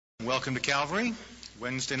Welcome to Calvary,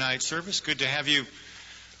 Wednesday night service. Good to have you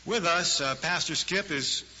with us. Pastor Skip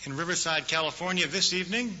is in Riverside, California this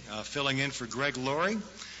evening, filling in for Greg Laurie.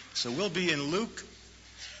 So we'll be in Luke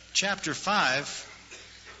chapter 5.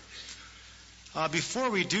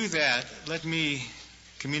 Before we do that, let me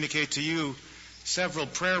communicate to you several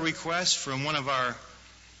prayer requests from one of our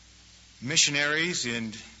missionaries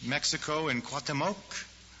in Mexico, in Cuauhtemoc.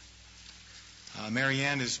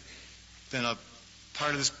 Marianne has been a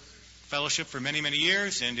part of this fellowship for many, many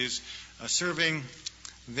years and is serving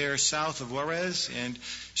there south of Juarez. And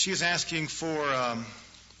she is asking for,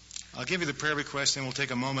 I'll give you the prayer request and we'll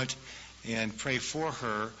take a moment and pray for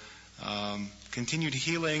her. Continued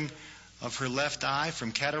healing of her left eye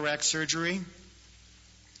from cataract surgery.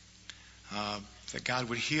 That God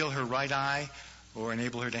would heal her right eye or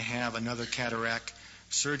enable her to have another cataract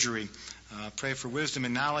surgery. Pray for wisdom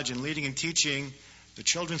and knowledge and leading and teaching the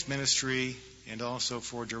children's ministry, and also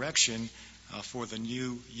for direction for the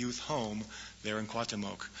new youth home there in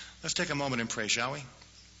Cuauhtemoc. Let's take a moment and pray, shall we?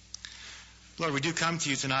 Lord, we do come to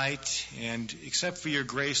you tonight, and except for your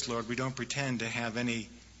grace, Lord, we don't pretend to have any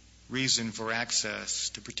reason for access,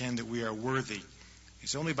 to pretend that we are worthy.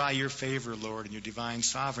 It's only by your favor, Lord, and your divine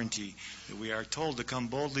sovereignty that we are told to come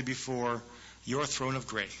boldly before your throne of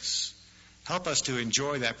grace. Help us to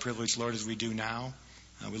enjoy that privilege, Lord, as we do now.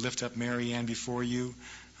 We lift up Mary Ann before you.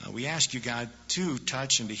 We ask you, God, to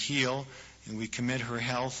touch and to heal, and we commit her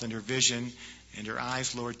health and her vision and her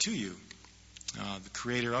eyes, Lord, to you, the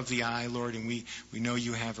creator of the eye, Lord, and we know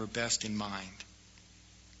you have her best in mind.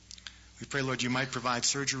 We pray, Lord, you might provide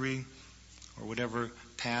surgery or whatever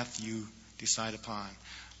path you decide upon.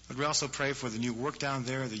 But we also pray for the new work down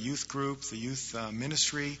there, the youth group, the youth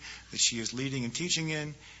ministry that she is leading and teaching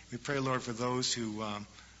in. We pray, Lord, for those who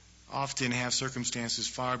often have circumstances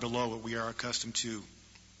far below what we are accustomed to.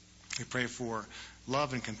 We pray for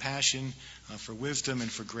love and compassion, for wisdom and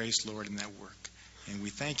for grace, Lord, in that work. And we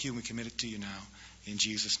thank you and we commit it to you now in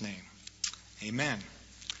Jesus' name. Amen.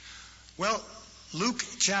 Well, Luke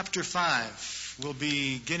chapter 5. We'll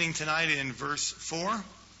be beginning tonight in verse 4.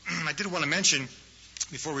 I did want to mention,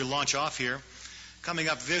 before we launch off here, coming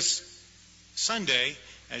up this Sunday,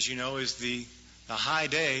 as you know, is the high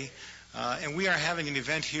day. And we are having an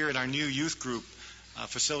event here at our new youth group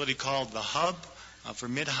facility called The Hub for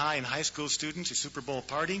mid-high and high school students, a Super Bowl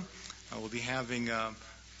party. We'll be having a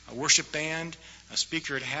worship band, a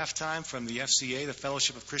speaker at halftime from the FCA, the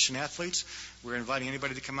Fellowship of Christian Athletes. We're inviting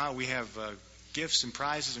anybody to come out. We have gifts and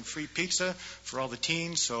prizes and free pizza for all the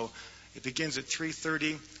teens. So it begins at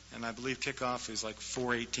 3:30, and I believe kickoff is like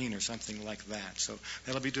 4:18 or something like that. So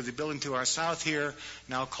that'll be to the building to our south here,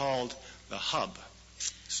 now called The Hub.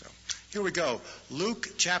 So here we go. Luke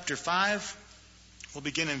chapter 5. We'll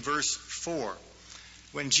begin in verse 4.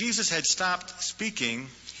 When Jesus had stopped speaking,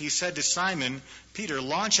 he said to Simon, Peter,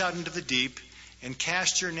 launch out into the deep and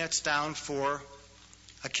cast your nets down for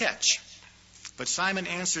a catch. But Simon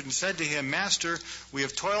answered and said to him, Master, we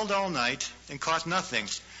have toiled all night and caught nothing.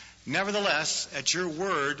 Nevertheless, at your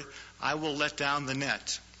word, I will let down the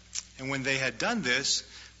net. And when they had done this,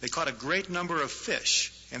 they caught a great number of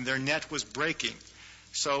fish, and their net was breaking.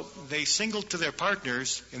 So they signaled to their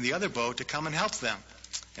partners in the other boat to come and help them.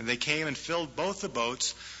 And they came and filled both the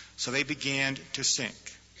boats, so they began to sink.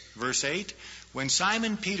 Verse 8, when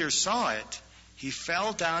Simon Peter saw it, he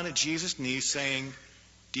fell down at Jesus' knees, saying,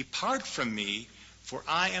 Depart from me, for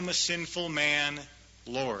I am a sinful man,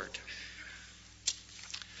 Lord.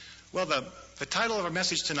 Well, the title of our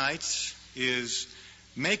message tonight is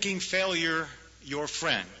Making Failure Your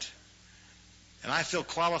Friend. And I feel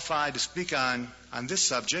qualified to speak on this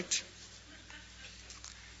subject.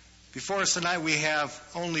 Before us tonight, we have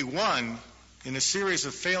only one in a series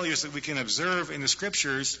of failures that we can observe in the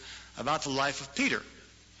Scriptures about the life of Peter.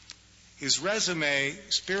 His resume,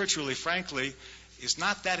 spiritually, frankly, is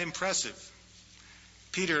not that impressive.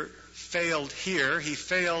 Peter failed here. He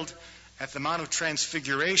failed at the Mount of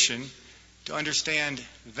Transfiguration to understand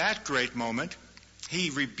that great moment.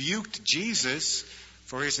 He rebuked Jesus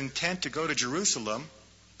for his intent to go to Jerusalem.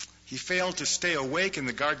 He failed to stay awake in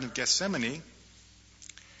the Garden of Gethsemane.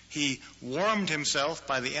 He warmed himself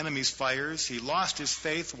by the enemy's fires. He lost his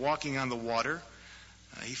faith walking on the water.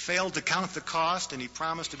 He failed to count the cost, and he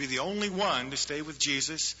promised to be the only one to stay with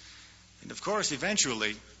Jesus. And of course,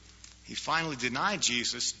 eventually, he finally denied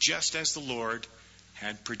Jesus just as the Lord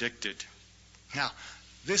had predicted. Now,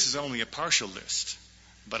 this is only a partial list,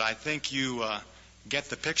 but I think you get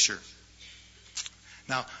the picture.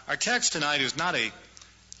 Now, our text tonight is not an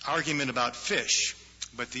argument about fish,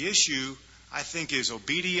 but the issue, I think, is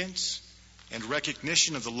obedience and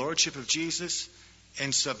recognition of the lordship of Jesus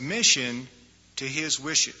and submission to his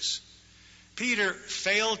wishes. Peter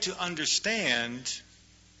failed to understand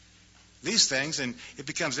these things, and it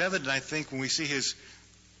becomes evident, I think, when we see his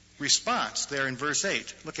response there in verse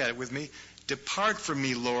 8. Look at it with me. Depart from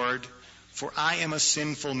me, Lord, for I am a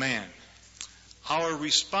sinful man. Our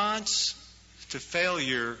response to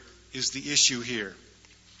failure is the issue here.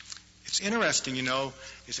 It's interesting,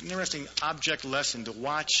 it's an interesting object lesson to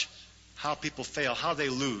watch how people fail, how they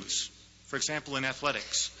lose. For example, in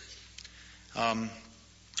athletics,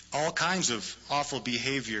 all kinds of awful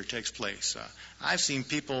behavior takes place. I've seen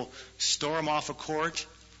people storm off a court,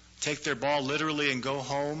 take their ball literally and go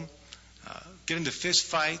home, get into fist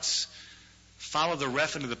fights, follow the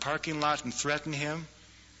ref into the parking lot and threaten him.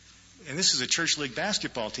 And this is a church league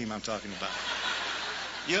basketball team I'm talking about.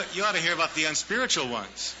 You ought to hear about the unspiritual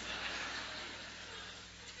ones.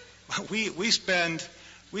 We spend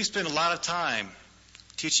a lot of time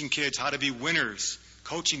teaching kids how to be winners,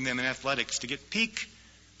 coaching them in athletics to get peak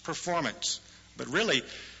performance. But really,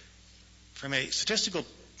 from a statistical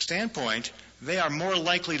standpoint, they are more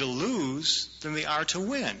likely to lose than they are to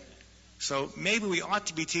win. So maybe we ought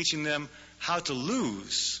to be teaching them how to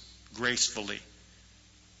lose gracefully.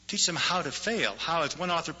 Teach them how to fail, how, as one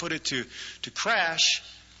author put it, to crash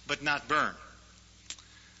but not burn.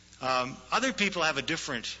 Other people have a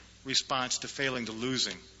different response to failing, to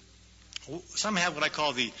losing. Some have what I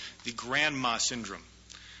call the grandma syndrome.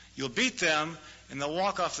 You'll beat them, and they'll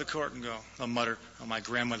walk off the court and they'll mutter, "Oh, my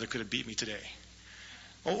grandmother could have beat me today."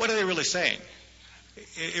 Well, what are they really saying?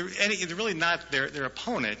 It's really not their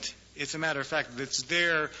opponent. It's a matter of fact that it's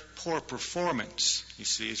their poor performance. You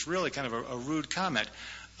see, it's really kind of a rude comment.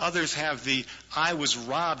 Others have the "I was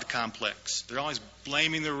robbed" complex. They're always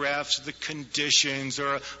blaming the refs, the conditions,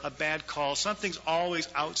 or a bad call. Something's always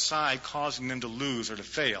outside causing them to lose or to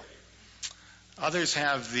fail. Others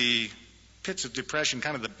have the pits of depression,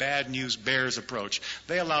 kind of the bad news bears approach.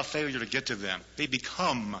 They allow failure to get to them. They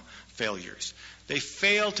become failures. They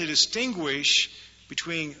fail to distinguish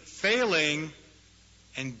between failing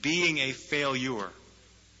and being a failure.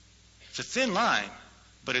 It's a thin line,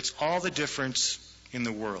 but it's all the difference in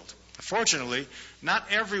the world. Fortunately, not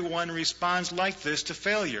everyone responds like this to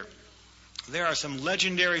failure. There are some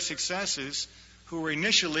legendary successes who were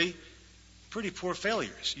initially pretty poor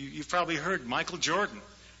failures. You've probably heard Michael Jordan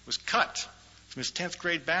was cut from his 10th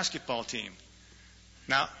grade basketball team.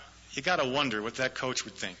 Now, you got to wonder what that coach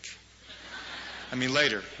would think. I mean,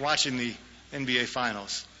 later, watching the NBA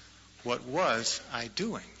Finals, what was I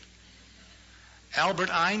doing? Albert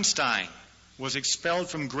Einstein was expelled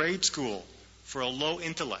from grade school for a low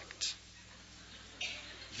intellect.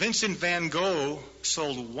 Vincent van Gogh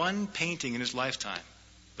sold one painting in his lifetime,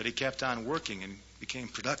 but he kept on working and became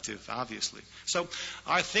productive, obviously. So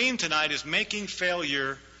our theme tonight is making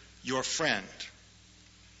failure your friend.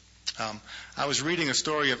 I was reading a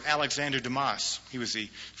story of Alexander Dumas. He was the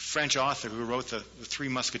French author who wrote the Three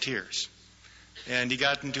Musketeers. And he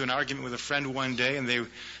got into an argument with a friend one day, and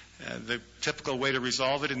the typical way to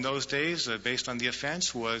resolve it in those days, based on the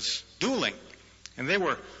offense, was dueling. And they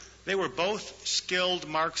were both skilled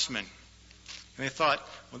marksmen. And they thought,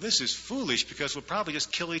 well, this is foolish because we'll probably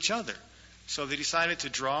just kill each other. So they decided to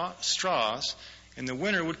draw straws, and the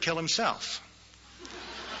winner would kill himself.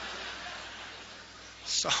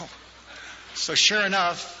 So sure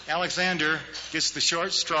enough, Alexander gets the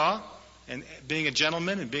short straw, and being a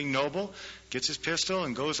gentleman and being noble, gets his pistol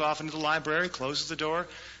and goes off into the library, closes the door.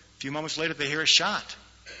 A few moments later, they hear a shot.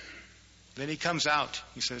 Then he comes out.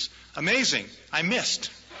 He says, "Amazing, I missed."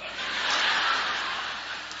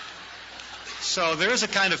 So there is a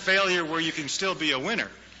kind of failure where you can still be a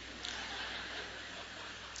winner.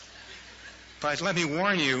 But let me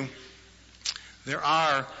warn you, there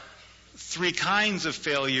are three kinds of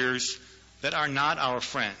failures that are not our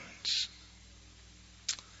friends.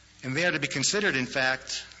 And they are to be considered, in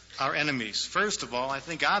fact, our enemies. First of all, I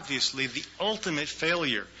think obviously the ultimate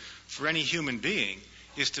failure for any human being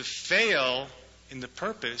is to fail in the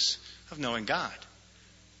purpose of knowing God.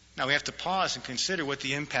 Now we have to pause and consider what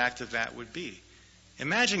the impact of that would be.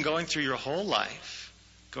 Imagine going through your whole life,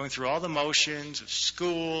 going through all the motions of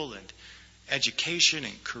school and education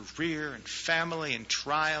and career and family and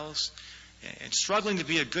trials, and struggling to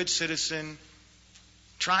be a good citizen,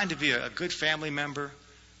 trying to be a good family member,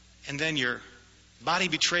 and then your body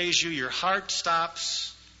betrays you, your heart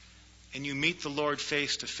stops, and you meet the Lord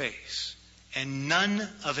face to face. And none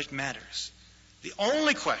of it matters. The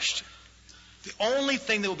only question, the only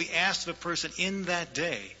thing that will be asked of a person in that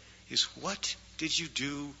day is, what did you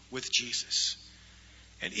do with Jesus?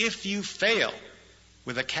 And if you fail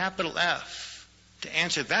with a capital F to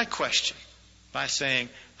answer that question by saying,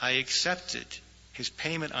 I accepted his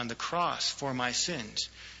payment on the cross for my sins,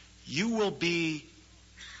 you will be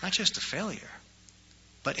not just a failure,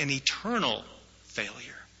 but an eternal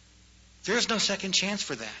failure. There's no second chance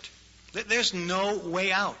for that. There's no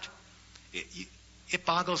way out. It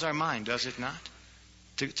boggles our mind, does it not?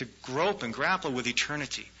 To grope and grapple with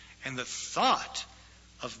eternity. And the thought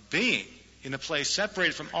of being in a place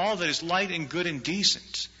separated from all that is light and good and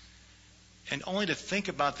decent, and only to think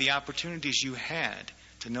about the opportunities you had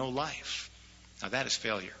to know life. Now that is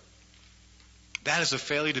failure. That is a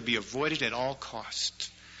failure to be avoided at all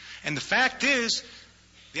costs. And the fact is,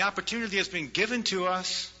 the opportunity has been given to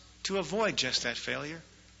us to avoid just that failure.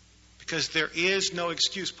 Because there is no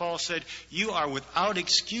excuse. Paul said, you are without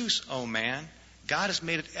excuse, O man. God has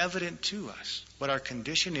made it evident to us what our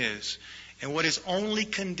condition is and what his only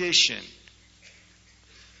condition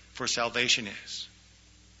for salvation is.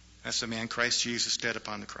 That's the man Christ Jesus dead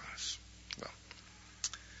upon the cross. Well,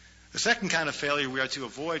 the second kind of failure we are to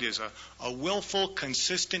avoid is a willful,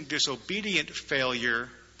 consistent, disobedient failure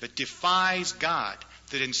that defies God,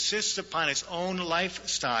 that insists upon its own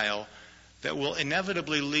lifestyle that will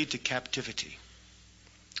inevitably lead to captivity.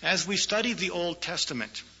 As we study the Old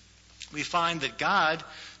Testament, we find that God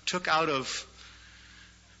took out of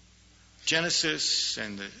Genesis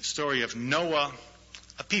and the story of Noah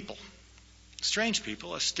a people, a strange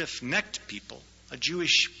people, a stiff-necked people, a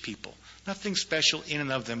Jewish people, nothing special in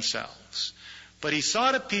and of themselves. But he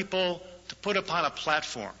sought a people to put upon a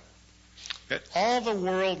platform that all the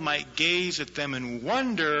world might gaze at them and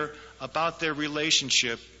wonder about their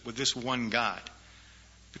relationship with this one God.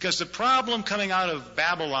 Because the problem coming out of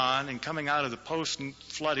Babylon and coming out of the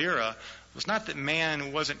post-flood era was not that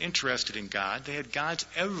man wasn't interested in God. They had gods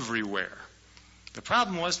everywhere. The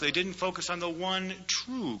problem was they didn't focus on the one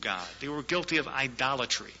true God. They were guilty of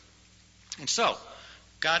idolatry. And so,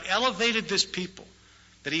 God elevated this people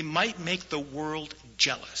that he might make the world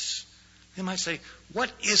jealous. They might say, what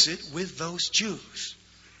is it with those Jews?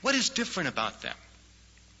 What is different about them?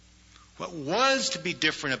 What was to be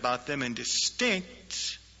different about them and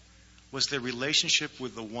distinct was their relationship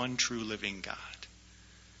with the one true living God.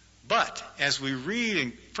 But as we read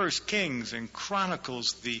in 1 Kings and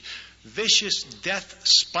Chronicles the vicious death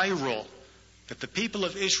spiral that the people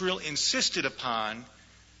of Israel insisted upon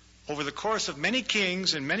over the course of many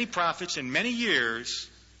kings and many prophets and many years,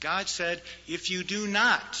 God said, if you do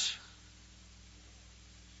not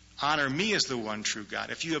honor me as the one true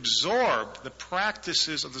God, if you absorb the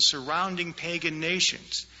practices of the surrounding pagan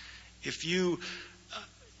nations, if you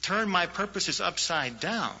turn my purposes upside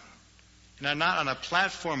down and are not on a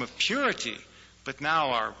platform of purity, but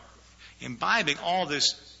now are imbibing all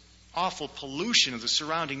this awful pollution of the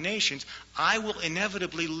surrounding nations, I will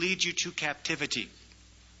inevitably lead you to captivity.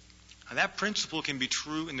 Now, that principle can be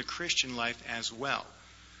true in the Christian life as well.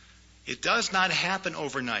 It does not happen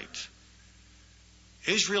overnight.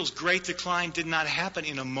 Israel's great decline did not happen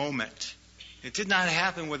in a moment. It did not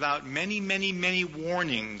happen without many, many, many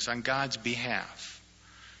warnings on God's behalf.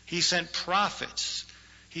 He sent prophets.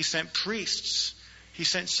 He sent priests. He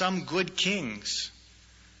sent some good kings,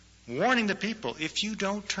 warning the people, if you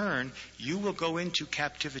don't turn, you will go into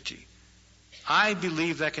captivity. I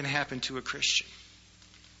believe that can happen to a Christian.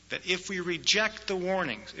 That if we reject the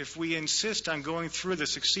warnings, if we insist on going through the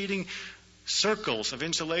succeeding circles of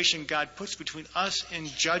insulation God puts between us and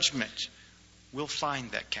judgment, we'll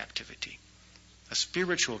find that captivity, a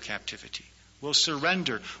spiritual captivity. We'll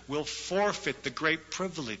surrender. We'll forfeit the great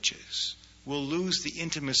privileges. We'll lose the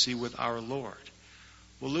intimacy with our Lord.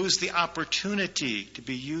 We'll lose the opportunity to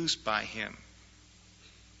be used by him.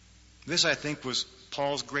 This, I think, was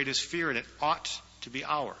Paul's greatest fear, and it ought to be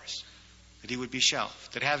ours, that he would be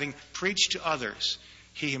shelved, that having preached to others,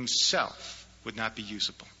 he himself would not be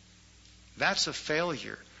usable. That's a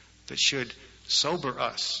failure that should sober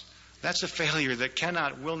us. That's a failure that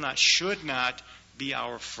cannot, will not, should not be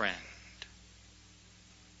our friend.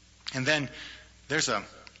 And then there's a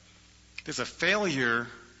failure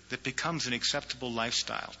that becomes an acceptable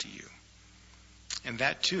lifestyle to you. And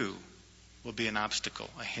that too will be an obstacle,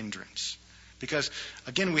 a hindrance. Because,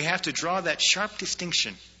 again, we have to draw that sharp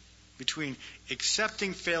distinction between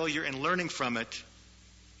accepting failure and learning from it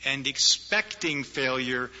and expecting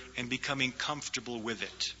failure and becoming comfortable with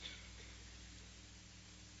it.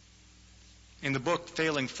 In the book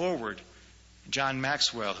Failing Forward, John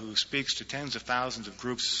Maxwell, who speaks to tens of thousands of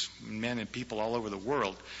groups, men and people all over the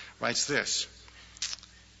world, writes this: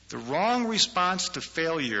 the wrong response to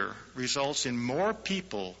failure results in more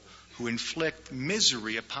people who inflict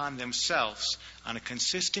misery upon themselves on a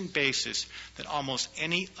consistent basis than almost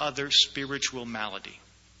any other spiritual malady.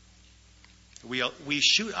 We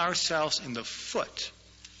shoot ourselves in the foot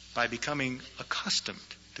by becoming accustomed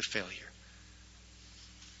to failure.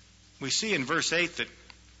 We see in verse 8 that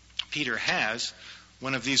Peter has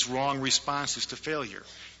one of these wrong responses to failure.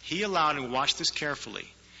 He allowed, and watch this carefully,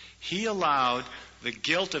 he allowed the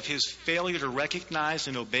guilt of his failure to recognize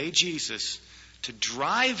and obey Jesus to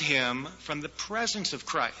drive him from the presence of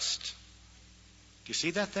Christ. Do you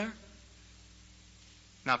see that there?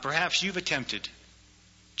 Now, perhaps you've attempted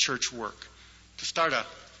church work, to start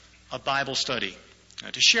a Bible study,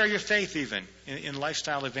 to share your faith even in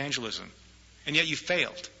lifestyle evangelism, and yet you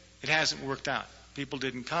failed. It hasn't worked out. People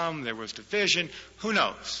didn't come. There was division. Who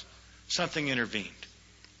knows? Something intervened.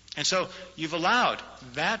 And so you've allowed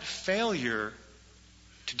that failure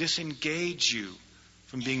to disengage you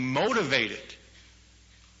from being motivated,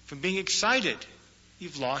 from being excited.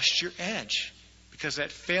 You've lost your edge because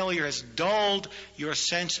that failure has dulled your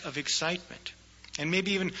sense of excitement. And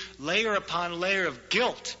maybe even layer upon layer of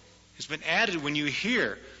guilt has been added when you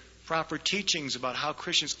hear proper teachings about how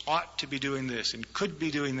Christians ought to be doing this and could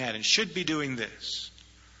be doing that and should be doing this.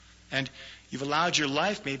 And you've allowed your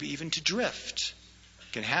life maybe even to drift.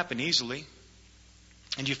 It can happen easily.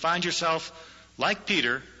 And you find yourself, like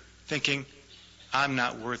Peter, thinking, I'm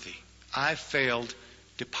not worthy. I failed.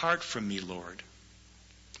 Depart from me, Lord.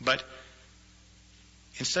 But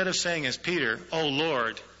instead of saying as Peter, oh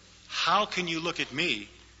Lord, how can you look at me?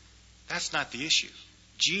 That's not the issue.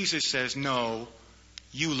 Jesus says, no,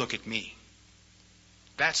 you look at me.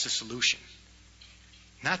 That's the solution.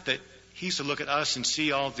 Not that he's to look at us and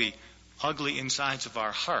see all the ugly insides of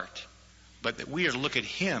our heart, but that we are to look at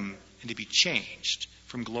him and to be changed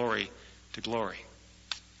from glory to glory.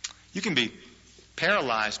 You can be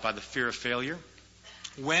paralyzed by the fear of failure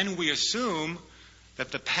when we assume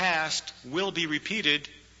that the past will be repeated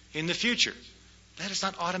in the future. That is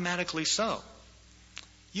not automatically so.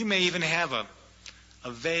 You may even have a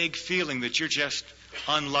vague feeling that you're just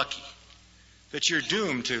unlucky, that you're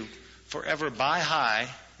doomed to forever buy high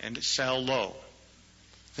and sell low,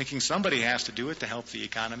 thinking somebody has to do it to help the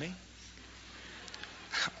economy.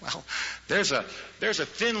 Well, there's a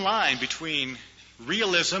thin line between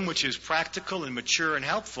realism, which is practical and mature and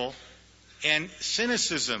helpful, and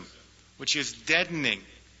cynicism, which is deadening.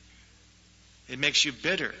 It makes you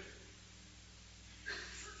bitter.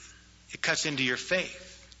 It cuts into your faith.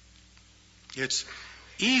 It's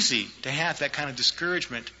easy to have that kind of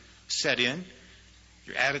discouragement set in.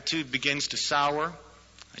 Your attitude begins to sour.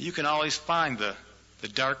 You can always find the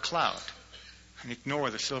dark cloud and ignore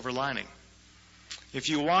the silver lining. If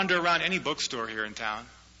you wander around any bookstore here in town,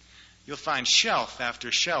 you'll find shelf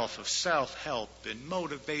after shelf of self-help and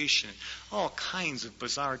motivation, all kinds of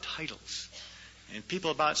bizarre titles, and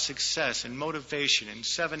people about success and motivation and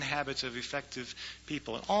 7 habits of effective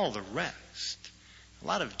people and all the rest. A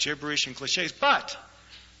lot of gibberish and cliches, but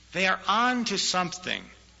they are on to something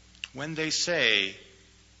when they say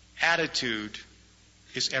attitude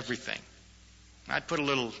is everything. I'd put a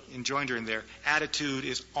little enjoinder in there. Attitude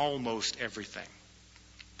is almost everything.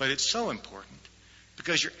 But it's so important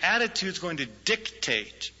because your attitude is going to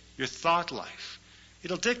dictate your thought life.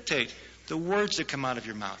 It'll dictate the words that come out of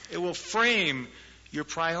your mouth. It will frame your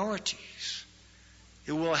priorities.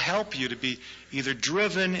 It will help you to be either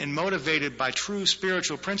driven and motivated by true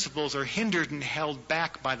spiritual principles or hindered and held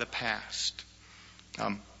back by the past.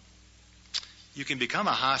 You can become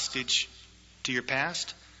a hostage to your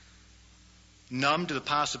past, numb to the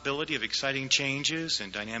possibility of exciting changes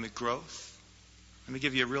and dynamic growth. Let me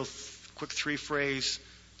give you a real quick 3-phrase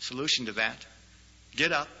solution to that.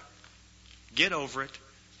 Get up, get over it,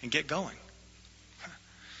 and get going.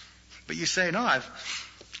 But you say, no,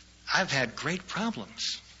 I've had great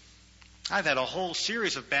problems. I've had a whole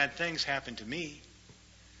series of bad things happen to me.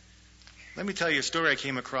 Let me tell you a story I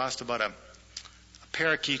came across about a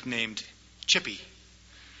parakeet named Chippy.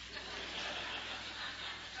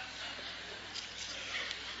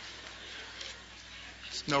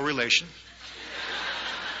 It's no relation.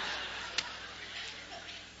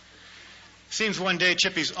 Seems one day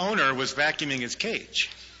Chippy's owner was vacuuming his cage.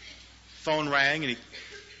 Phone rang and he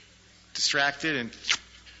distracted and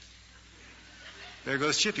there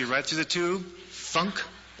goes Chippy right through the tube, thunk,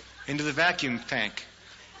 into the vacuum tank.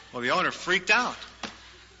 Well, the owner freaked out,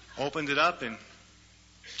 opened it up, and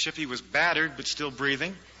Chippy was battered but still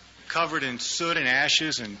breathing, covered in soot and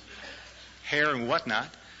ashes and hair and whatnot.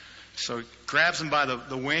 So he grabs him by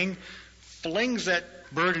the wing, flings that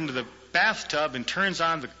bird into the bathtub, and turns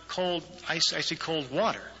on the cold, icy cold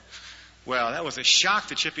water. Well, that was a shock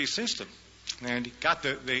to Chippy's system. And he got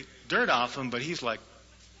the dirt off him, but he's like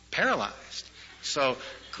paralyzed. So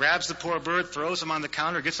grabs the poor bird, throws him on the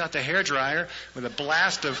counter, gets out the hairdryer with a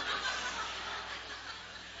blast of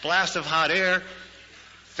hot air,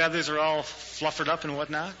 feathers are all fluffered up and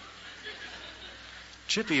whatnot.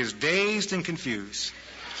 Chippy is dazed and confused.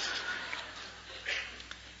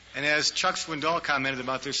 And as Chuck Swindoll commented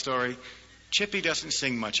about this story, Chippy doesn't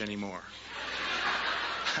sing much anymore.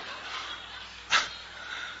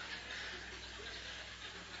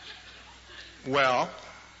 Well,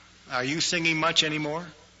 are you singing much anymore?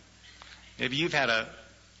 Maybe you've had a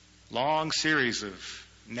long series of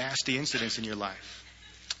nasty incidents in your life.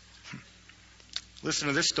 Listen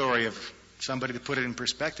to this story of somebody to put it in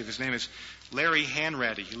perspective. His name is Larry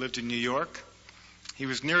Hanratty. He lived in New York. He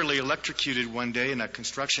was nearly electrocuted one day in a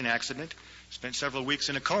construction accident. Spent several weeks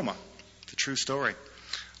in a coma. It's a true story.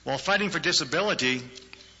 While fighting for disability,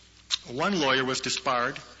 one lawyer was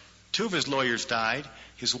disbarred. 2 of his lawyers died.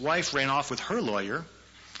 His wife ran off with her lawyer.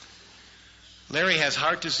 Larry has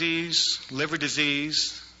heart disease, liver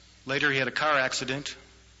disease. Later he had a car accident.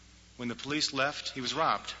 When the police left, he was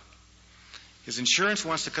robbed. His insurance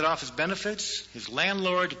wants to cut off his benefits. His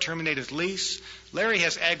landlord to terminate his lease. Larry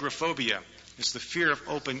has agoraphobia. It's the fear of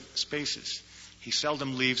open spaces. He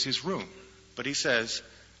seldom leaves his room. But he says,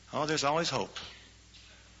 oh, there's always hope.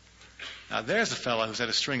 Now there's a fellow who's had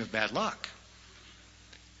a string of bad luck.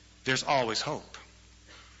 There's always hope.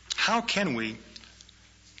 How can we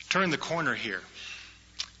turn the corner here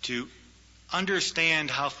to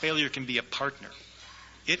understand how failure can be a partner?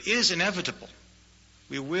 It is inevitable.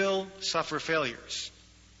 We will suffer failures.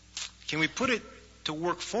 Can we put it to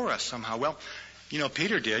work for us somehow? Well,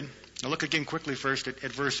 Peter did. Now look again quickly first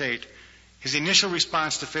at verse 8. His initial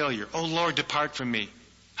response to failure. Oh, Lord, depart from me.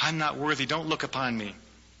 I'm not worthy. Don't look upon me.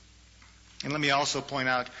 And let me also point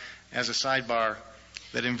out as a sidebar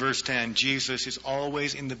that in verse 10, Jesus is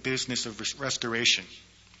always in the business of restoration.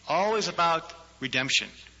 Always about redemption.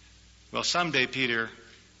 Well, someday, Peter,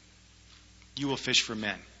 you will fish for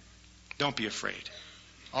men. Don't be afraid.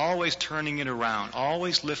 Always turning it around.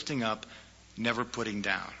 Always lifting up, never putting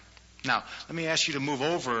down. Now, let me ask you to move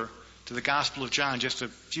over to the Gospel of John, just a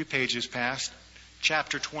few pages past,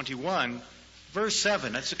 chapter 21, verse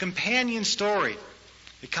 7. That's a companion story.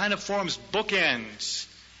 It kind of forms bookends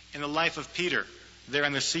in the life of Peter there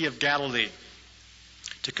on the Sea of Galilee.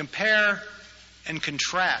 To compare and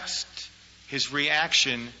contrast his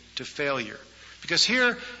reaction to failure. Because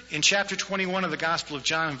here in chapter 21 of the Gospel of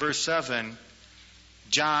John, verse 7,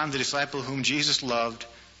 John, the disciple whom Jesus loved,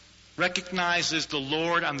 recognizes the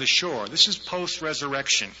Lord on the shore. This is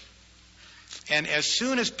post-resurrection. And as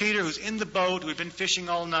soon as Peter, who's in the boat, who'd been fishing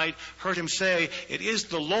all night, heard him say, it is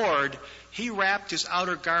the Lord, he wrapped his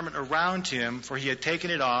outer garment around him, for he had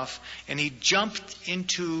taken it off, and he jumped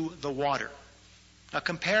into the water. Now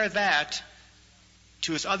compare that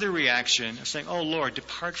to his other reaction of saying, oh Lord,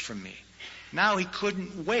 depart from me. Now he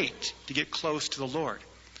couldn't wait to get close to the Lord.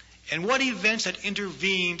 And what events had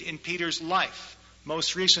intervened in Peter's life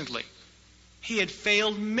most recently? He had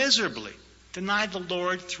failed miserably, denied the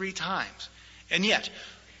Lord 3 times. And yet,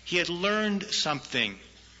 he had learned something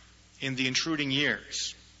in the intruding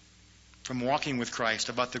years from walking with Christ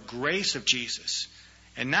about the grace of Jesus.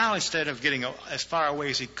 And now, instead of getting as far away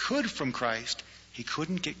as he could from Christ, he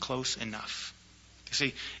couldn't get close enough. You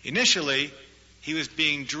see, initially, he was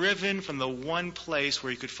being driven from the one place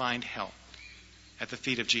where he could find help, at the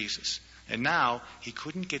feet of Jesus. And now, he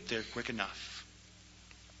couldn't get there quick enough.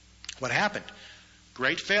 What happened?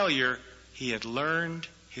 Great failure. He had learned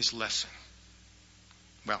his lesson.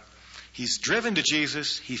 Well, he's driven to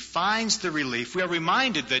Jesus. He finds the relief. We are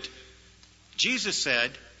reminded that Jesus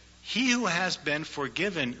said, he who has been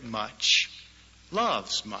forgiven much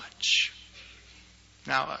loves much.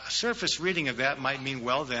 Now, a surface reading of that might mean,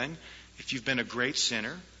 well then, if you've been a great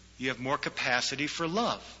sinner, you have more capacity for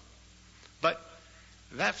love. But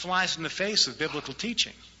that flies in the face of biblical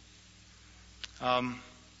teaching.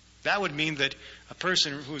 That would mean that a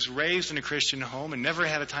person who was raised in a Christian home and never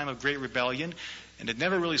had a time of great rebellion and had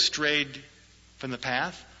never really strayed from the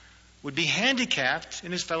path would be handicapped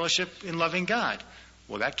in his fellowship in loving God.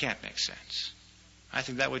 Well, that can't make sense. I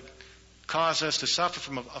think that would cause us to suffer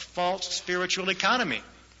from a false spiritual economy.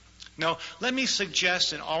 No, let me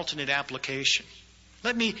suggest an alternate application.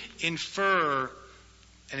 Let me infer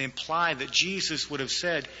and imply that Jesus would have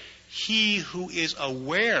said, he who is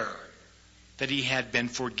aware that he had been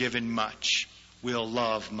forgiven much will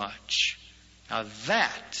love much. Now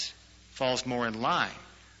that falls more in line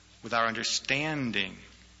with our understanding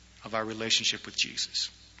of our relationship with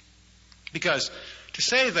Jesus. Because to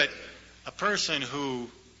say that a person who,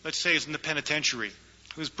 let's say, is in the penitentiary,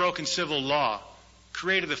 who's broken civil law,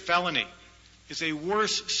 created a felony, is a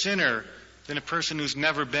worse sinner than a person who's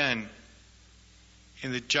never been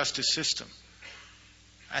in the justice system,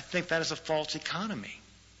 I think that is a false economy.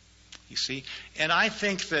 You see? And I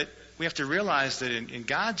think that we have to realize that in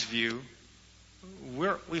God's view,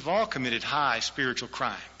 we've all committed high spiritual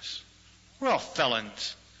crimes. We're all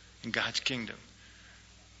felons in God's kingdom.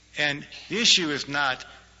 And the issue is not,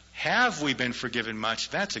 have we been forgiven much?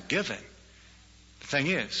 That's a given. The thing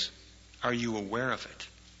is, are you aware of it?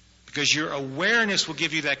 Because your awareness will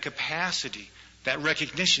give you that capacity, that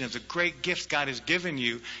recognition of the great gift God has given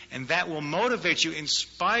you, and that will motivate you,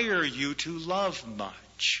 inspire you to love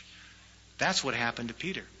much. That's what happened to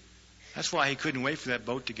Peter. That's why he couldn't wait for that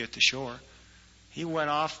boat to get to shore. He went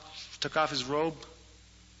off, took off his robe,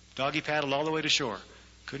 doggy paddled all the way to shore.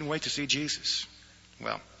 Couldn't wait to see Jesus.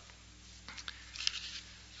 Well,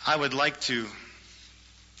 I would like to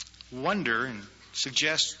wonder and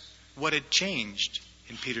suggest what had changed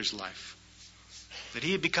in Peter's life. That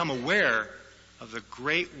he had become aware of the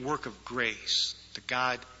great work of grace that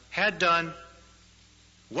God had done,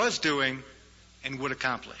 was doing, and would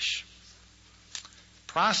accomplish.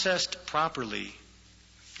 Processed properly,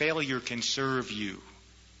 failure can serve you,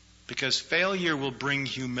 because failure will bring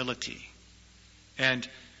humility. And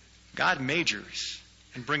God majors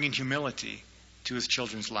in bringing humility to his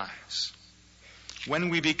children's lives. When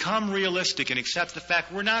we become realistic and accept the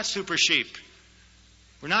fact we're not super sheep,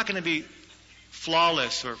 we're not going to be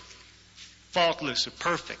flawless or faultless or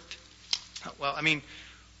perfect. Well,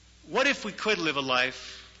 what if we could live a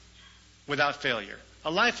life without failure?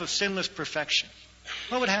 A life of sinless perfection.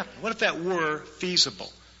 What would happen? What if that were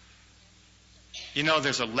feasible? You know,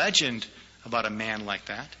 there's a legend about a man like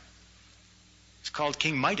that. It's called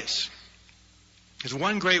King Midas. His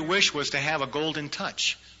one great wish was to have a golden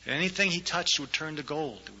touch. Anything he touched would turn to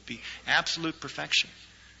gold. It would be absolute perfection.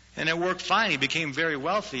 And it worked fine. He became very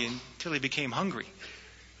wealthy until he became hungry.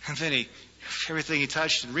 And then everything he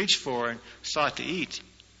touched and reached for and sought to eat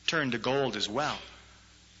turned to gold as well.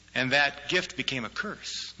 And that gift became a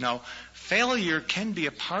curse. Now, failure can be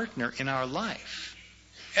a partner in our life.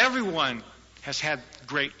 Everyone has had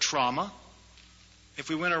great trauma. If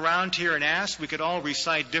we went around here and asked, we could all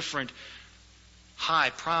recite different high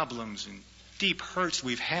problems and deep hurts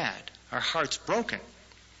we've had, our hearts broken.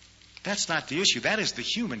 That's not the issue. That is the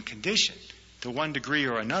human condition, to one degree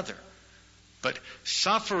or another. But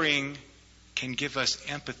suffering can give us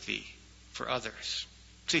empathy for others.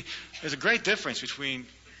 See, there's a great difference between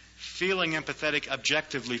feeling empathetic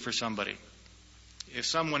objectively for somebody. If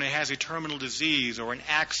someone has a terminal disease or an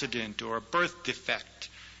accident or a birth defect,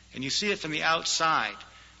 and you see it from the outside,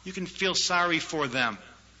 you can feel sorry for them.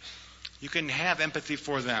 You can have empathy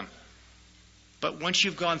for them. But once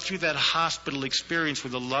you've gone through that hospital experience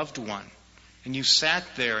with a loved one, and you sat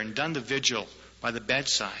there and done the vigil by the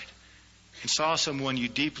bedside, and saw someone you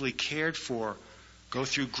deeply cared for go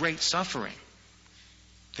through great suffering,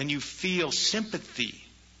 then you feel sympathy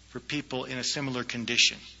for people in a similar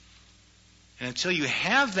condition. And until you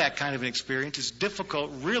have that kind of an experience, it's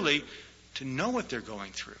difficult really to know what they're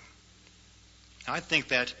going through. I think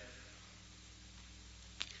that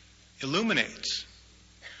illuminates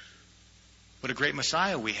what a great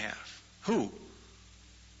Messiah we have, who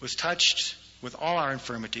was touched with all our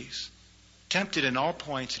infirmities, tempted in all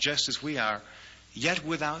points just as we are, yet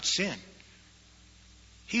without sin.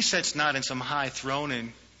 He sits not in some high throne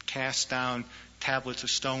and casts down tablets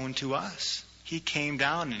of stone to us. He came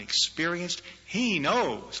down and experienced. He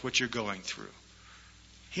knows what you're going through.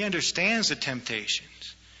 He understands the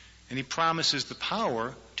temptations, and he promises the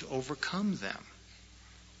power to overcome them.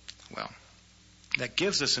 Well, that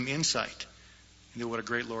gives us some insight into what a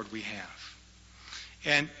great Lord we have.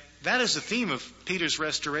 And that is the theme of Peter's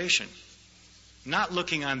restoration. Not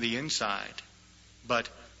looking on the inside, but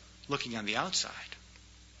looking on the outside.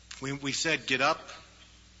 We said, get up,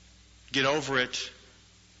 get over it.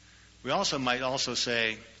 We might also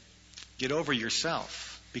say, get over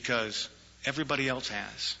yourself, because everybody else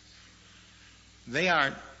has. They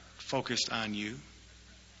aren't focused on you.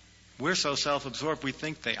 We're so self-absorbed we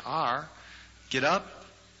think they are. Get up,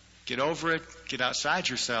 get over it, get outside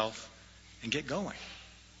yourself, and get going.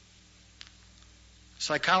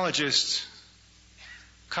 Psychologist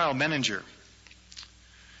Carl Menninger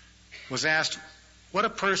was asked what a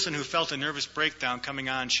person who felt a nervous breakdown coming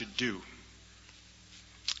on should do.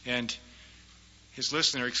 And his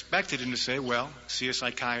listener expected him to say, well, see a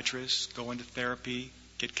psychiatrist, go into therapy,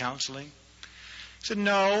 get counseling. He said,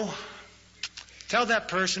 no. Tell that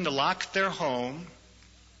person to lock their home,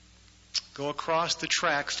 go across the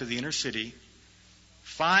tracks to the inner city,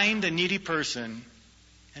 find a needy person,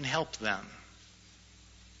 and help them.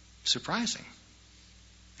 Surprising.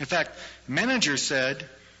 In fact, Menninger said,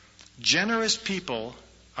 generous people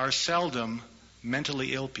are seldom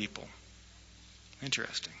mentally ill people.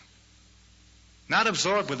 Interesting. not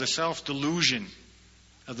absorbed with the self-delusion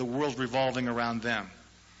of the world revolving around them.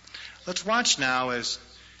 Let's watch now as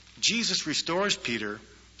Jesus restores Peter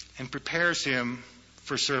and prepares him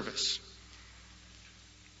for service.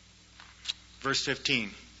 Verse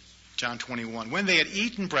 15, John 21. When they had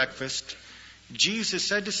eaten breakfast, Jesus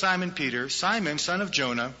said to Simon Peter, "Simon, son of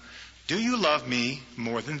Jonah, do you love me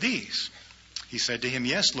more than these?" He said to him,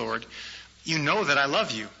 "Yes, Lord, you know that I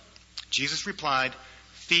love you." Jesus replied,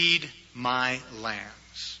 "Feed my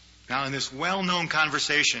lambs." Now, in this well-known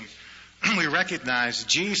conversation, we recognize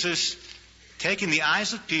Jesus taking the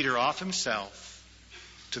eyes of Peter off himself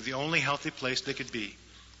to the only healthy place they could be,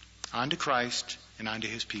 onto Christ and onto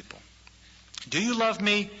his people. Do you love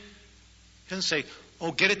me? He doesn't say,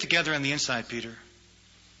 "Oh, get it together on the inside, Peter."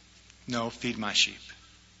 No, feed my sheep.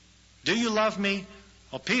 Do you love me?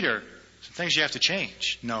 "Oh, Peter, some things you have to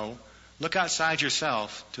change." No, look outside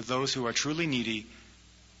yourself to those who are truly needy.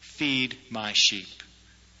 Feed my sheep.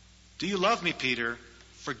 Do you love me, Peter?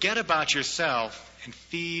 Forget about yourself and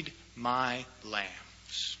feed my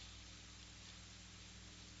lambs.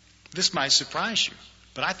 This might surprise you,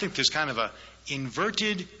 but I think there's kind of a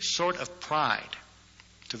inverted sort of pride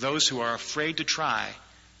to those who are afraid to try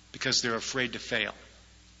because they're afraid to fail.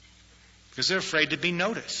 Because they're afraid to be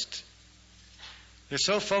noticed. They're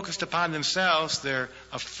so focused upon themselves, they're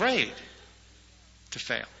afraid to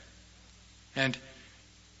fail. And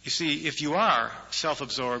you see, if you are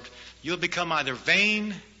self-absorbed, you'll become either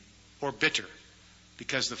vain or bitter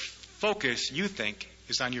because the focus, you think,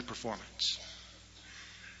 is on your performance.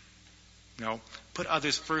 No, put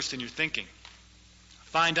others first in your thinking.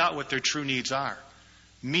 Find out what their true needs are.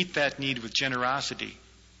 Meet that need with generosity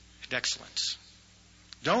and excellence.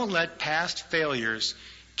 Don't let past failures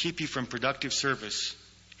keep you from productive service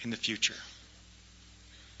in the future.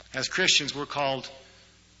 As Christians, we're called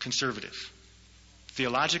conservative.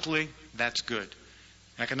 Theologically, that's good.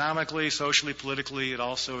 Economically, socially, politically, it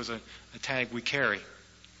also is a tag we carry.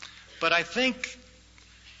 But I think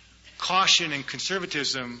caution and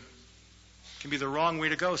conservatism can be the wrong way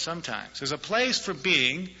to go sometimes. There's a place for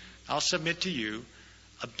being, I'll submit to you,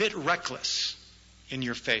 a bit reckless in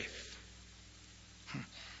your faith.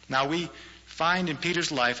 Now, we find in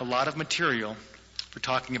Peter's life a lot of material for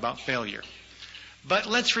talking about failure. But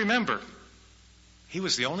let's remember, he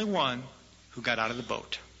was the only one who got out of the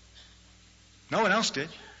boat. No one else did.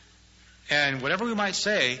 And whatever we might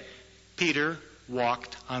say, Peter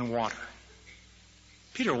walked on water.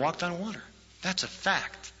 Peter walked on water. That's a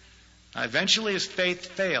fact. Now, eventually his faith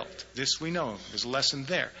failed. This we know. There's a lesson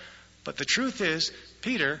there. But the truth is,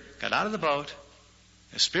 Peter got out of the boat,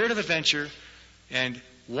 a spirit of adventure, and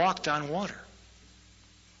walked on water.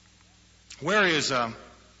 Where is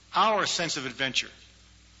our sense of adventure?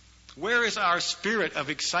 Where is our spirit of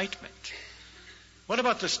excitement? What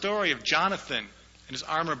about the story of Jonathan and his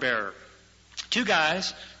armor bearer? Two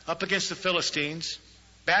guys up against the Philistines,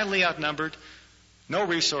 badly outnumbered, no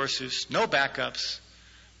resources, no backups,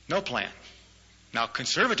 no plan. Now,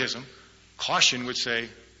 conservatism, caution would say,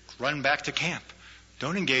 run back to camp.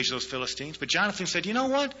 Don't engage those Philistines. But Jonathan said, you know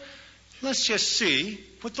what? Let's just see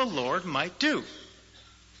what the Lord might do.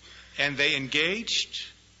 And they engaged,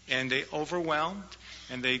 and they overwhelmed,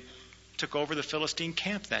 and they took over the Philistine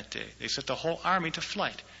camp that day. They set the whole army to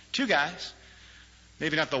flight. Two guys.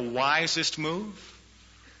 Maybe not the wisest move,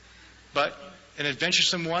 but an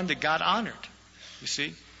adventuresome one that God honored. You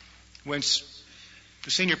see, when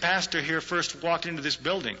the senior pastor here first walked into this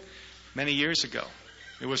building many years ago,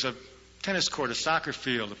 it was a tennis court, a soccer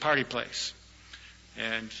field, a party place.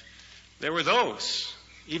 And there were those,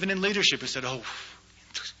 even in leadership, who said, oh,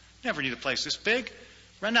 never need a place this big.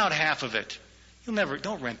 Rent out half of it.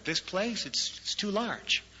 Don't rent this place. It's too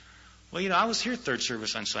large. Well, I was here third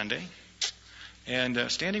service on Sunday,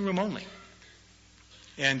 and standing room only.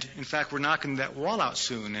 And, in fact, we're knocking that wall out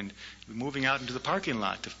soon and moving out into the parking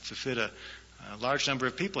lot to fit a large number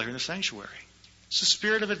of people here in the sanctuary. It's a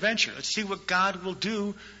spirit of adventure. Let's see what God will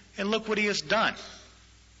do, and look what he has done.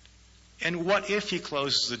 And what if he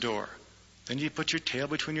closes the door? Then do you put your tail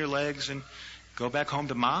between your legs and go back home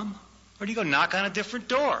to mom? Or do you go knock on a different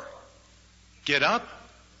door? Get up,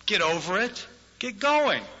 get over it, get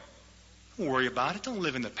going. Don't worry about it. Don't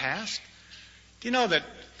live in the past. Do you know that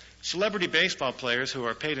celebrity baseball players who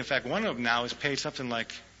are paid, in fact, one of them now is paid something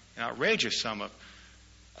like an outrageous sum of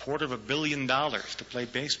 $250 million to play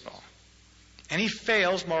baseball. And he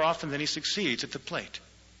fails more often than he succeeds at the plate.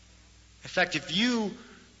 In fact, if you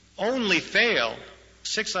only fail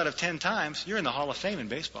 6 out of 10 times, you're in the Hall of Fame in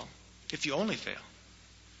baseball. If you only fail.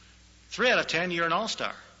 3 out of 10, you're an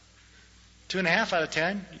all-star. 2.5 out of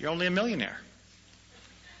 10, you're only a millionaire.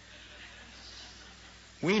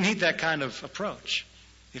 We need that kind of approach.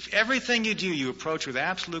 If everything you do, you approach with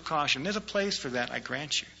absolute caution, there's a place for that, I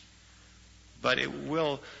grant you. But it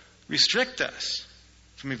will restrict us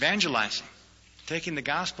from evangelizing, taking the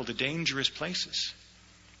gospel to dangerous places.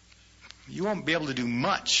 You won't be able to do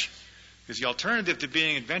much, because the alternative to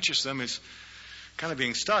being adventuresome is kind of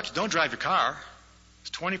being stuck. Don't drive your car.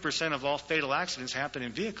 20% of all fatal accidents happen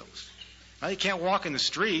in vehicles. Now, you can't walk in the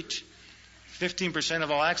street. 15%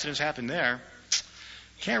 of all accidents happen there.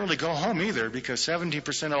 You can't really go home either, because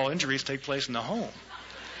 17% of all injuries take place in the home.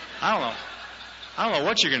 I don't know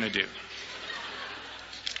what you're going to do.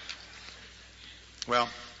 Well,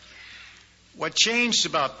 what changed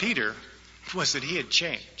about Peter was that he had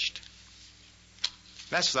changed.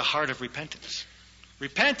 That's the heart of repentance.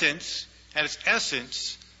 Repentance, at its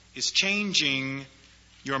essence, is changing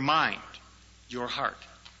your mind, your heart.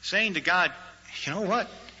 Saying to God, you know what?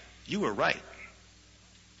 You were right.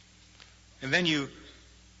 And then you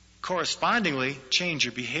correspondingly change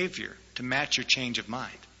your behavior to match your change of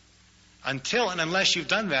mind. Until and unless you've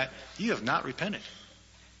done that, you have not repented.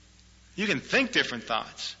 You can think different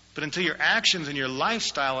thoughts, but until your actions and your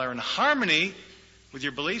lifestyle are in harmony with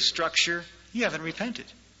your belief structure, you haven't repented.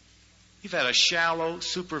 You've had a shallow,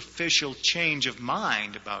 superficial change of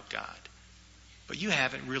mind about God, but you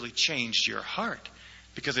haven't really changed your heart,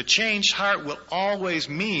 because a changed heart will always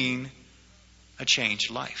mean a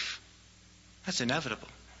changed life. That's inevitable,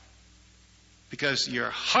 because your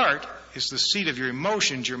heart is the seat of your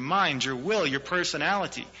emotions, your mind, your will, your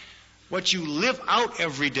personality. What you live out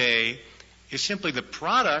every day is simply the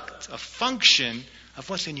product, a function of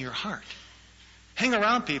what's in your heart. Hang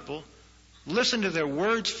around people, listen to their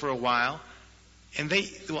words for a while, and they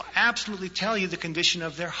will absolutely tell you the condition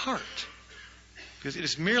of their heart. Because it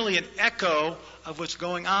is merely an echo of what's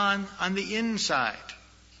going on the inside.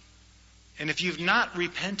 And if you've not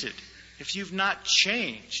repented, if you've not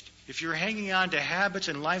changed, if you're hanging on to habits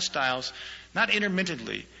and lifestyles, not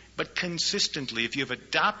intermittently, but consistently, if you've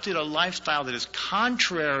adopted a lifestyle that is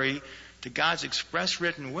contrary to God's express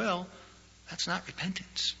written will, that's not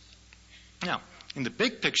repentance. Now, in the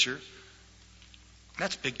big picture,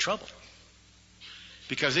 that's big trouble,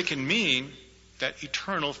 because it can mean that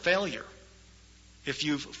eternal failure. If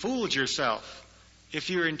you've fooled yourself, if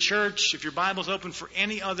you're in church, if your Bible's open for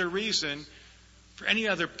any other reason, for any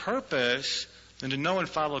other purpose than to know and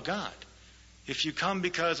follow God. If you come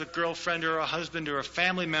because a girlfriend or a husband or a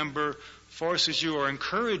family member forces you or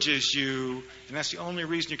encourages you, and that's the only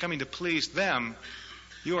reason you're coming, to please them,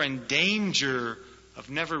 you are in danger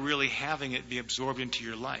of never really having it be absorbed into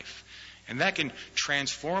your life. And that can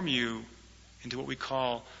transform you into what we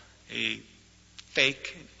call a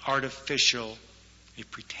fake, artificial, a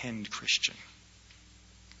pretend Christian.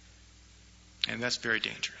 And that's very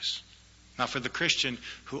dangerous. Now, for the Christian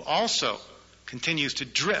who also continues to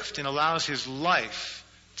drift and allows his life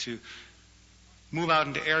to move out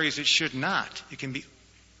into areas it should not, it can be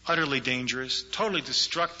utterly dangerous, totally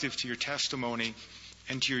destructive to your testimony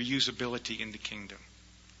and to your usability in the kingdom.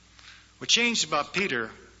 What changed about Peter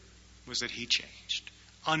was that he changed.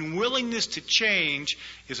 Unwillingness to change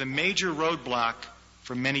is a major roadblock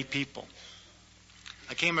for many people.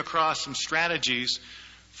 I came across some strategies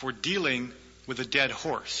for dealing with a dead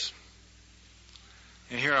horse.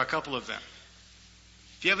 And here are a couple of them.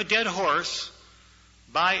 If you have a dead horse,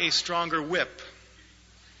 buy a stronger whip.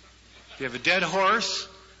 If you have a dead horse,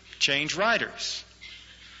 change riders.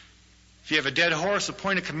 If you have a dead horse,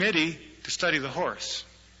 appoint a committee to study the horse.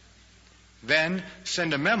 Then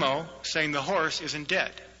send a memo saying the horse isn't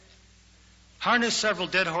dead. Harness several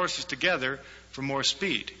dead horses together for more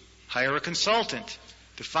speed. Hire a consultant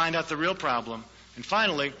to find out the real problem. And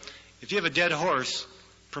finally, if you have a dead horse,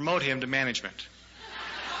 promote him to management.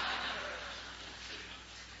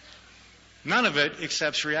 None of it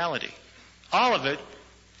accepts reality. All of it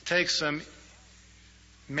takes some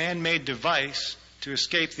man-made device to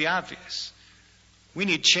escape the obvious. We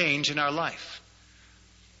need change in our life.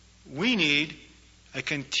 We need a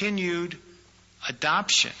continued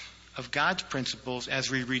adoption of God's principles as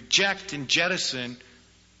we reject and jettison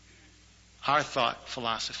our thought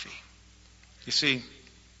philosophy. You see,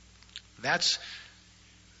 that's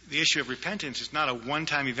the issue of repentance. It's not a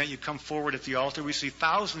one-time event. You come forward at the altar. We see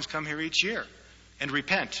thousands come here each year and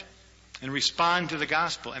repent and respond to the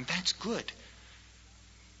gospel, and that's good.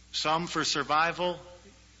 Some for survival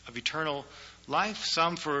of eternal life,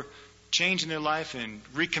 some for changing their life and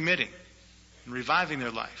recommitting and reviving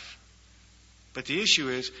their life. But the issue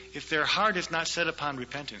is, if their heart is not set upon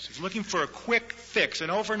repentance, if looking for a quick fix, an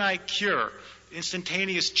overnight cure,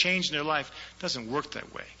 instantaneous change in their life, it doesn't work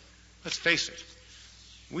that way. Let's face it.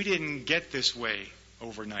 We didn't get this way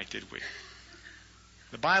overnight, did we?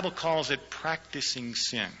 The Bible calls it practicing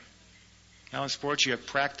sin. Now in sports you have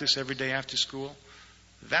practice every day after school.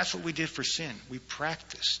 That's what we did for sin. We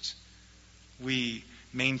practiced. We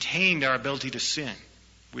maintained our ability to sin.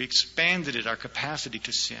 We expanded it, our capacity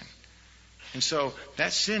to sin. And so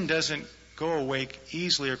that sin doesn't go away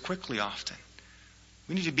easily or quickly often.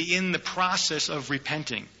 We need to be in the process of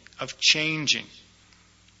repenting, of changing,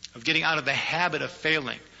 of getting out of the habit of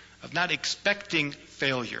failing, of not expecting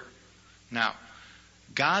failure. Now,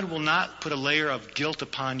 God will not put a layer of guilt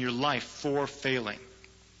upon your life for failing.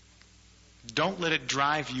 Don't let it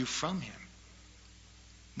drive you from Him.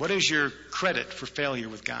 What is your credit for failure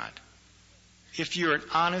with God? If you're an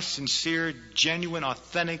honest, sincere, genuine,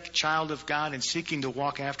 authentic child of God and seeking to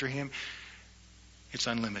walk after Him, it's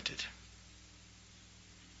unlimited.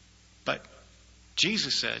 But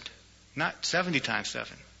Jesus said, not 70 times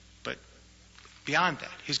 7, but beyond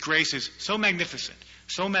that. His grace is so magnificent,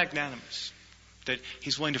 so magnanimous, that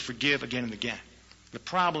He's willing to forgive again and again. The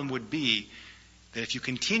problem would be that if you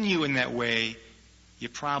continue in that way, you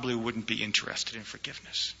probably wouldn't be interested in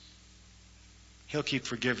forgiveness. He'll keep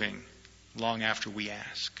forgiving long after we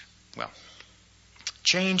ask. Well,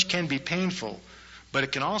 change can be painful, but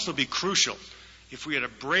it can also be crucial. If we had to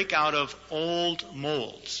break out of old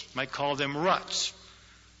molds, might call them ruts,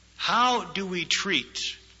 how do we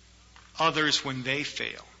treat others when they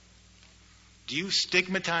fail? Do you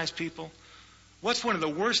stigmatize people? What's one of the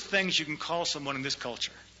worst things you can call someone in this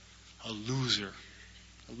culture? A loser.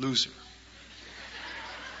 A loser.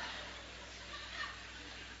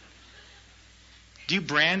 Do you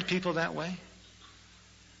brand people that way?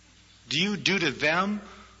 Do you do to them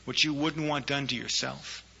what you wouldn't want done to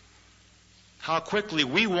yourself? How quickly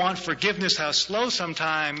we want forgiveness, how slow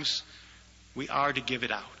sometimes we are to give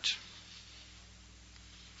it out.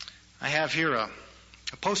 I have here a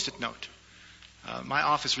Post-it note. My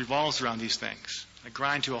office revolves around these things. I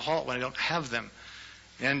grind to a halt when I don't have them.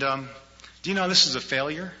 And do you know this is a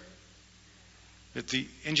failure? That the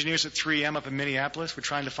engineers at 3M up in Minneapolis were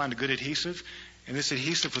trying to find a good adhesive, and this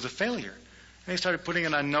adhesive was a failure. And they started putting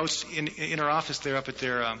it on notes in our office there up at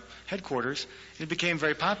their headquarters. It became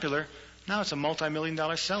very popular. Now it's a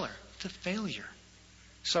multi-million-dollar seller. It's a failure.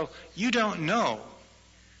 So you don't know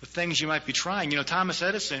the things you might be trying. You know, Thomas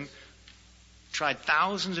Edison tried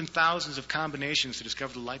thousands and thousands of combinations to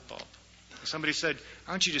discover the light bulb. Somebody said,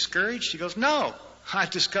 "Aren't you discouraged?" He goes, "No,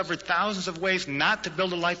 I've discovered thousands of ways not to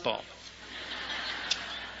build a light bulb."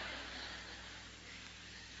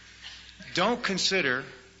 Don't consider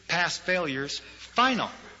past failures final.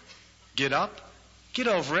 Get up, get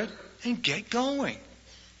over it, and get going.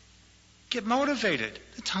 Get motivated.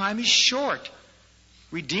 The time is short.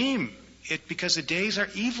 Redeem it because the days are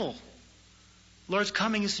evil. Lord's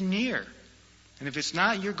coming is near. And if it's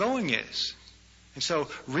not, your going is. And so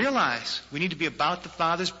realize we need to be about the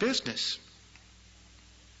Father's business.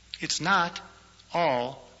 It's not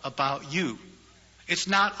all about you. It's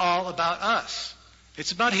not all about us.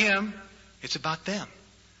 It's about Him. It's about them.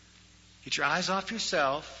 Get your eyes off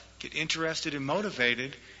yourself. Get interested and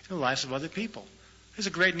motivated in the lives of other people. There's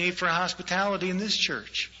a great need for hospitality in this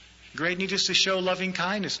church. A great need is to show loving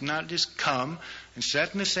kindness, not just come and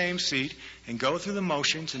sit in the same seat and go through the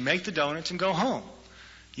motions and make the donuts and go home.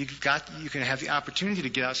 You can have the opportunity to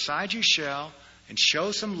get outside your shell and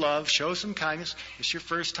show some love, show some kindness. It's your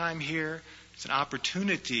first time here. It's an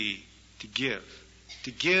opportunity to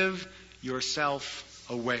give yourself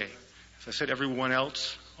away. As I said, everyone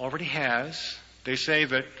else already has. They say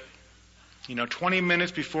that, 20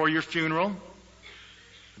 minutes before your funeral,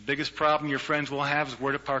 the biggest problem your friends will have is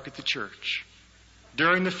where to park at the church.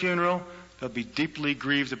 During the funeral, they'll be deeply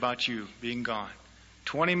grieved about you being gone.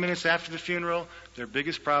 20 minutes after the funeral, their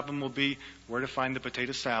biggest problem will be where to find the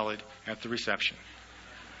potato salad at the reception.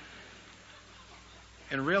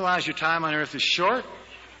 And realize your time on earth is short.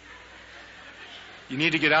 You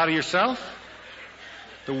need to get out of yourself.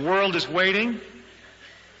 The world is waiting.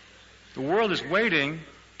 The world is waiting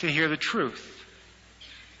to hear the truth.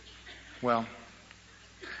 Well,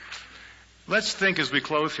 let's think as we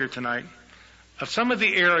close here tonight of some of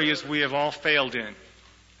the areas we have all failed in.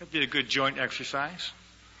 That'd be a good joint exercise.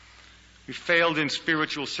 We've failed in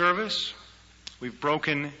spiritual service. We've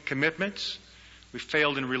broken commitments. We've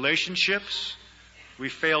failed in relationships.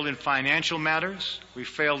 We've failed in financial matters. We've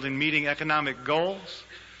failed in meeting economic goals.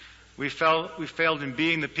 We failed in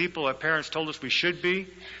being the people our parents told us we should be.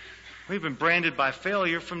 We've been branded by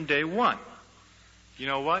failure from day one. You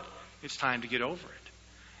know what? It's time to get over it.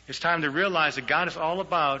 It's time to realize that God is all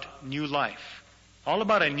about new life, all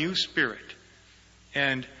about a new spirit,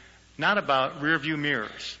 and not about rearview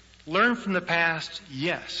mirrors. Learn from the past,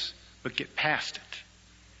 yes, but get past it.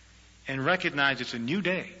 and recognize it's a new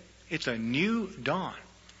day. It's a new dawn.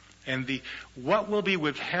 And what will be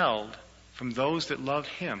withheld from those that love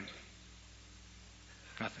him?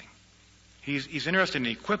 Nothing. He's interested in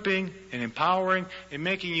equipping and empowering and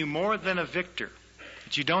making you more than a victor.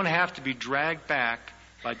 That you don't have to be dragged back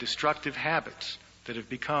by destructive habits that have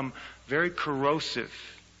become very corrosive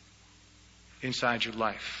inside your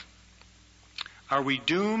life. Are we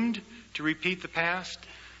doomed to repeat the past?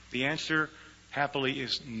 The answer, happily,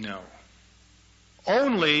 is no.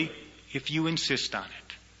 Only if you insist on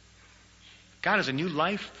it. God has a new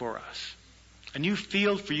life for us, a new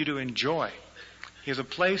field for you to enjoy. He has a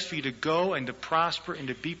place for you to go and to prosper and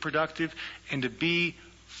to be productive and to be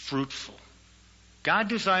fruitful. God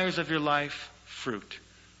desires of your life fruit.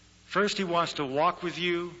 First, he wants to walk with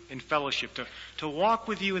you in fellowship, to walk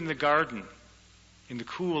with you in the garden in the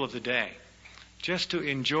cool of the day, just to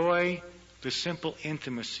enjoy the simple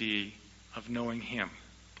intimacy of knowing him.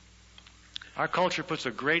 Our culture puts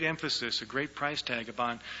a great emphasis, a great price tag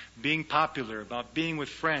upon being popular, about being with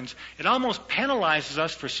friends. It almost penalizes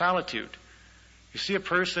us for solitude. You see a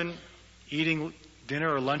person eating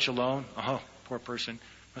dinner or lunch alone. Oh, poor person.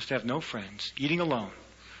 Must have no friends. Eating alone.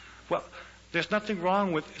 Well, there's nothing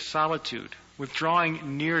wrong with solitude, with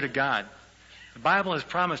drawing near to God. The Bible has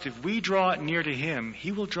promised if we draw near to him,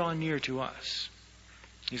 he will draw near to us.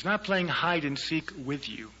 He's not playing hide and seek with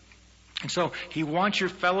you. And so he wants your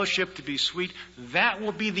fellowship to be sweet. That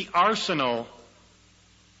will be the arsenal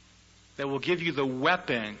that will give you the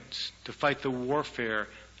weapons to fight the warfare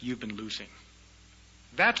you've been losing.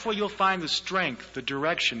 That's where you'll find the strength, the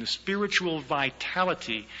direction, the spiritual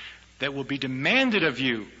vitality that will be demanded of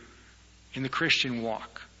you in the Christian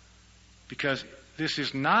walk. Because this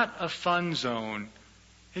is not a fun zone,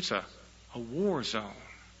 it's a war zone.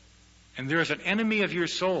 And there is an enemy of your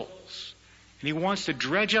souls. And he wants to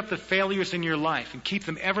dredge up the failures in your life and keep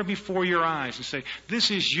them ever before your eyes and say,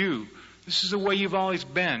 this is you. This is the way you've always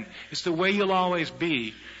been. It's the way you'll always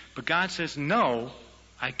be. But God says, no,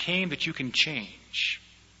 I came that you can change.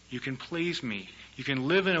 You can please me. You can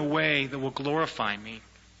live in a way that will glorify me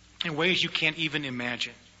in ways you can't even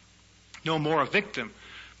imagine. No more a victim,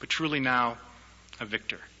 but truly now a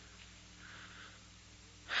victor.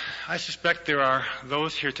 I suspect there are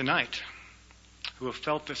those here tonight who have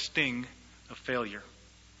felt the sting of failure.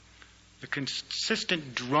 The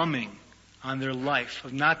consistent drumming on their life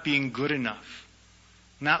of not being good enough,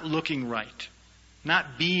 not looking right,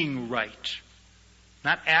 not being right,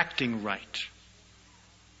 not acting right.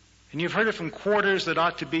 And you've heard it from quarters that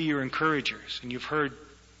ought to be your encouragers, and you've heard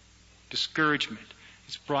discouragement.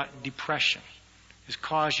 It's brought depression. It's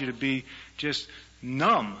caused you to be just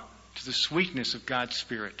numb to the sweetness of God's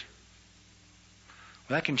Spirit.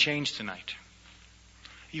 Well, that can change tonight.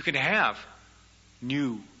 You can have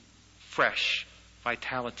new, fresh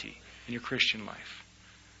vitality in your Christian life.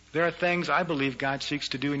 There are things I believe God seeks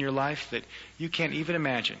to do in your life that you can't even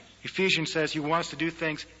imagine. Ephesians says he wants to do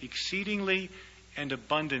things exceedingly and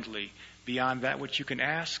abundantly beyond that which you can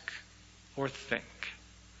ask or think.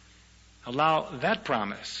 Allow that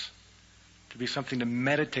promise to be something to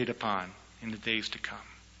meditate upon in the days to come.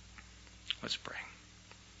 Let's pray.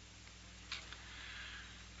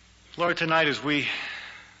 Lord, tonight as we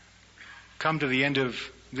come to the end of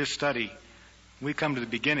this study, we come to the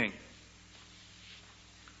beginning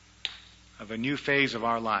of a new phase of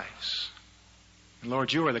our lives. And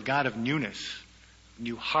Lord, you are the God of newness, of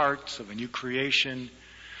new hearts, of a new creation,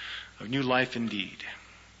 of new life indeed.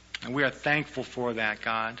 And we are thankful for that,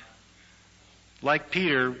 God. Like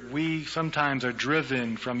Peter, we sometimes are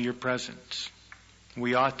driven from your presence.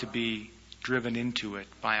 We ought to be driven into it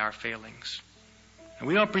by our failings. And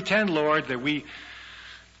we don't pretend, Lord, that we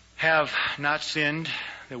have not sinned,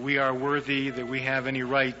 that we are worthy, that we have any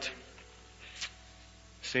right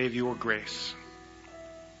save your grace.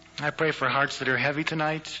 I pray for hearts that are heavy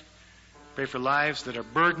tonight. I pray for lives that are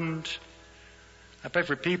burdened. I pray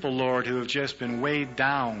for people, Lord, who have just been weighed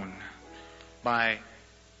down by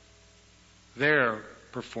their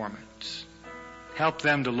performance. Help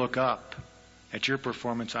them to look up at your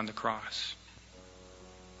performance on the cross.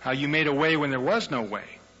 How you made a way when there was no way.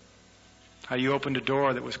 How you opened a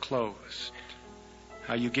door that was closed.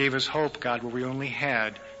 How you gave us hope, God, where we only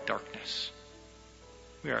had darkness.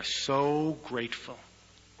 We are so grateful.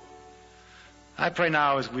 I pray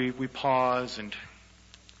now as we pause and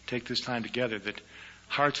take this time together that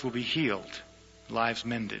hearts will be healed, lives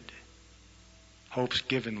mended, hopes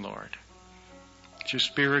given, Lord. That your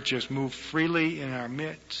Spirit just move freely in our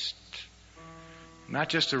midst. Not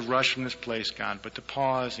just to rush from this place, God, but to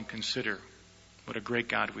pause and consider what a great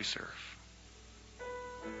God we serve.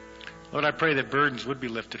 Lord, I pray that burdens would be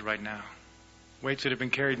lifted right now. weights that have been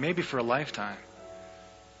carried maybe for a lifetime,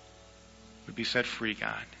 would be set free,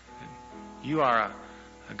 God. You are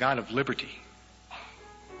a God of liberty,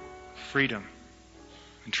 freedom,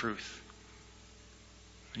 and truth.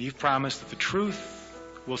 And you've promised that the truth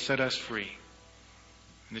will set us free.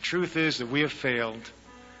 And the truth is that we have failed,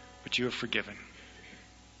 but you have forgiven.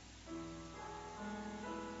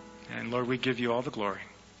 And Lord, we give you all the glory.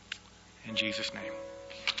 In Jesus' name,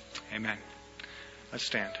 amen. Let's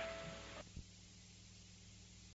stand.